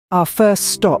Our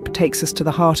first stop takes us to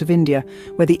the heart of India,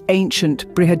 where the ancient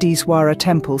Brihadiswara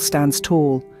temple stands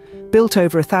tall. Built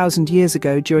over 1,000 years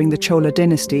ago during the Chola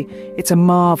dynasty, it's a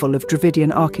marvel of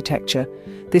Dravidian architecture.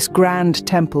 This grand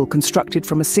temple, constructed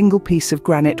from a single piece of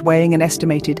granite weighing an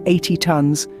estimated 80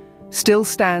 tons, still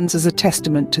stands as a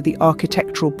testament to the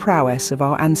architectural prowess of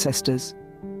our ancestors.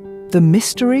 The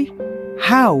mystery?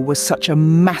 How was such a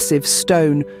massive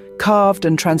stone carved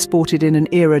and transported in an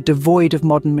era devoid of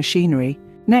modern machinery?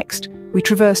 Next, we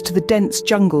traverse to the dense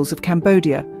jungles of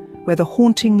Cambodia, where the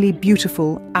hauntingly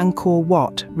beautiful Angkor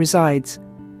Wat resides.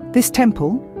 This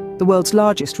temple, the world's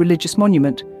largest religious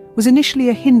monument, was initially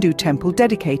a Hindu temple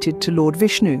dedicated to Lord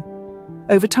Vishnu.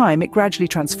 Over time, it gradually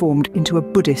transformed into a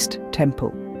Buddhist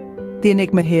temple. The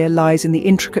enigma here lies in the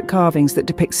intricate carvings that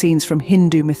depict scenes from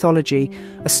Hindu mythology,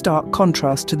 a stark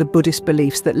contrast to the Buddhist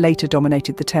beliefs that later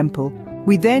dominated the temple.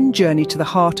 We then journey to the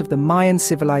heart of the Mayan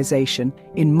civilization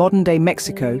in modern-day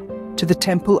Mexico, to the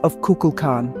Temple of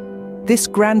Kukulkan. This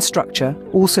grand structure,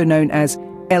 also known as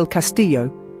El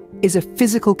Castillo, is a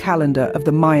physical calendar of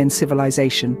the Mayan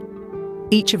civilization.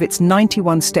 Each of its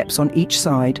 91 steps on each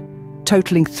side,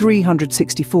 totaling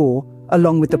 364,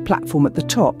 along with the platform at the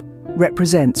top,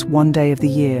 represents one day of the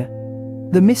year.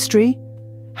 The mystery?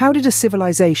 How did a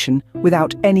civilization,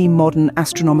 without any modern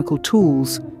astronomical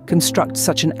tools, construct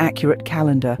such an accurate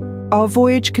calendar? Our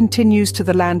voyage continues to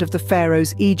the land of the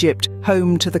pharaohs, Egypt,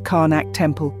 home to the Karnak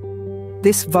temple.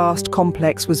 This vast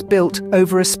complex was built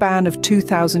over a span of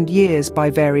 2,000 years by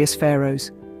various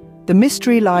pharaohs. The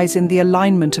mystery lies in the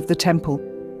alignment of the temple.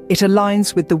 It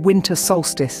aligns with the winter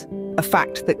solstice, a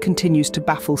fact that continues to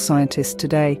baffle scientists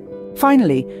today.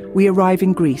 Finally, we arrive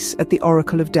in Greece at the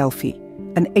Oracle of Delphi,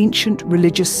 an ancient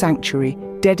religious sanctuary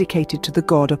dedicated to the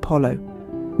god Apollo.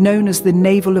 Known as the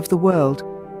navel of the world,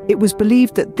 it was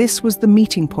believed that this was the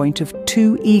meeting point of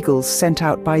two eagles sent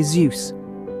out by Zeus.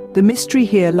 The mystery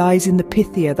here lies in the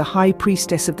Pythia, the high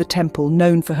priestess of the temple,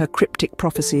 known for her cryptic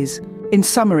prophecies. In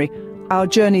summary, our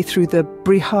journey through the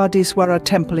Brihadiswara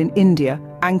temple in India,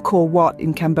 Angkor Wat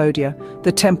in Cambodia,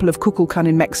 the Temple of Kukulkan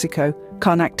in Mexico,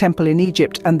 Karnak Temple in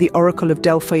Egypt, and the Oracle of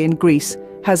Delphi in Greece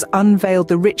has unveiled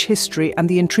the rich history and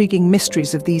the intriguing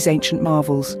mysteries of these ancient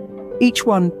marvels. Each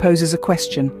one poses a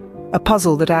question, a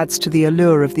puzzle that adds to the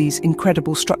allure of these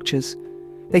incredible structures.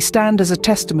 They stand as a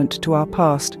testament to our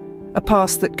past, a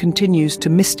past that continues to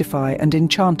mystify and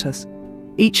enchant us.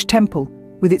 Each temple,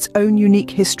 with its own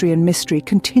unique history and mystery,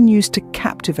 continues to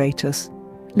captivate us,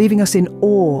 leaving us in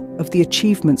awe of the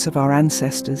achievements of our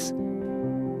ancestors.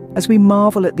 As we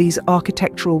marvel at these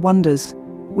architectural wonders,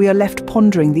 we are left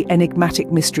pondering the enigmatic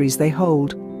mysteries they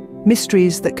hold,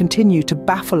 mysteries that continue to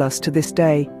baffle us to this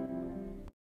day.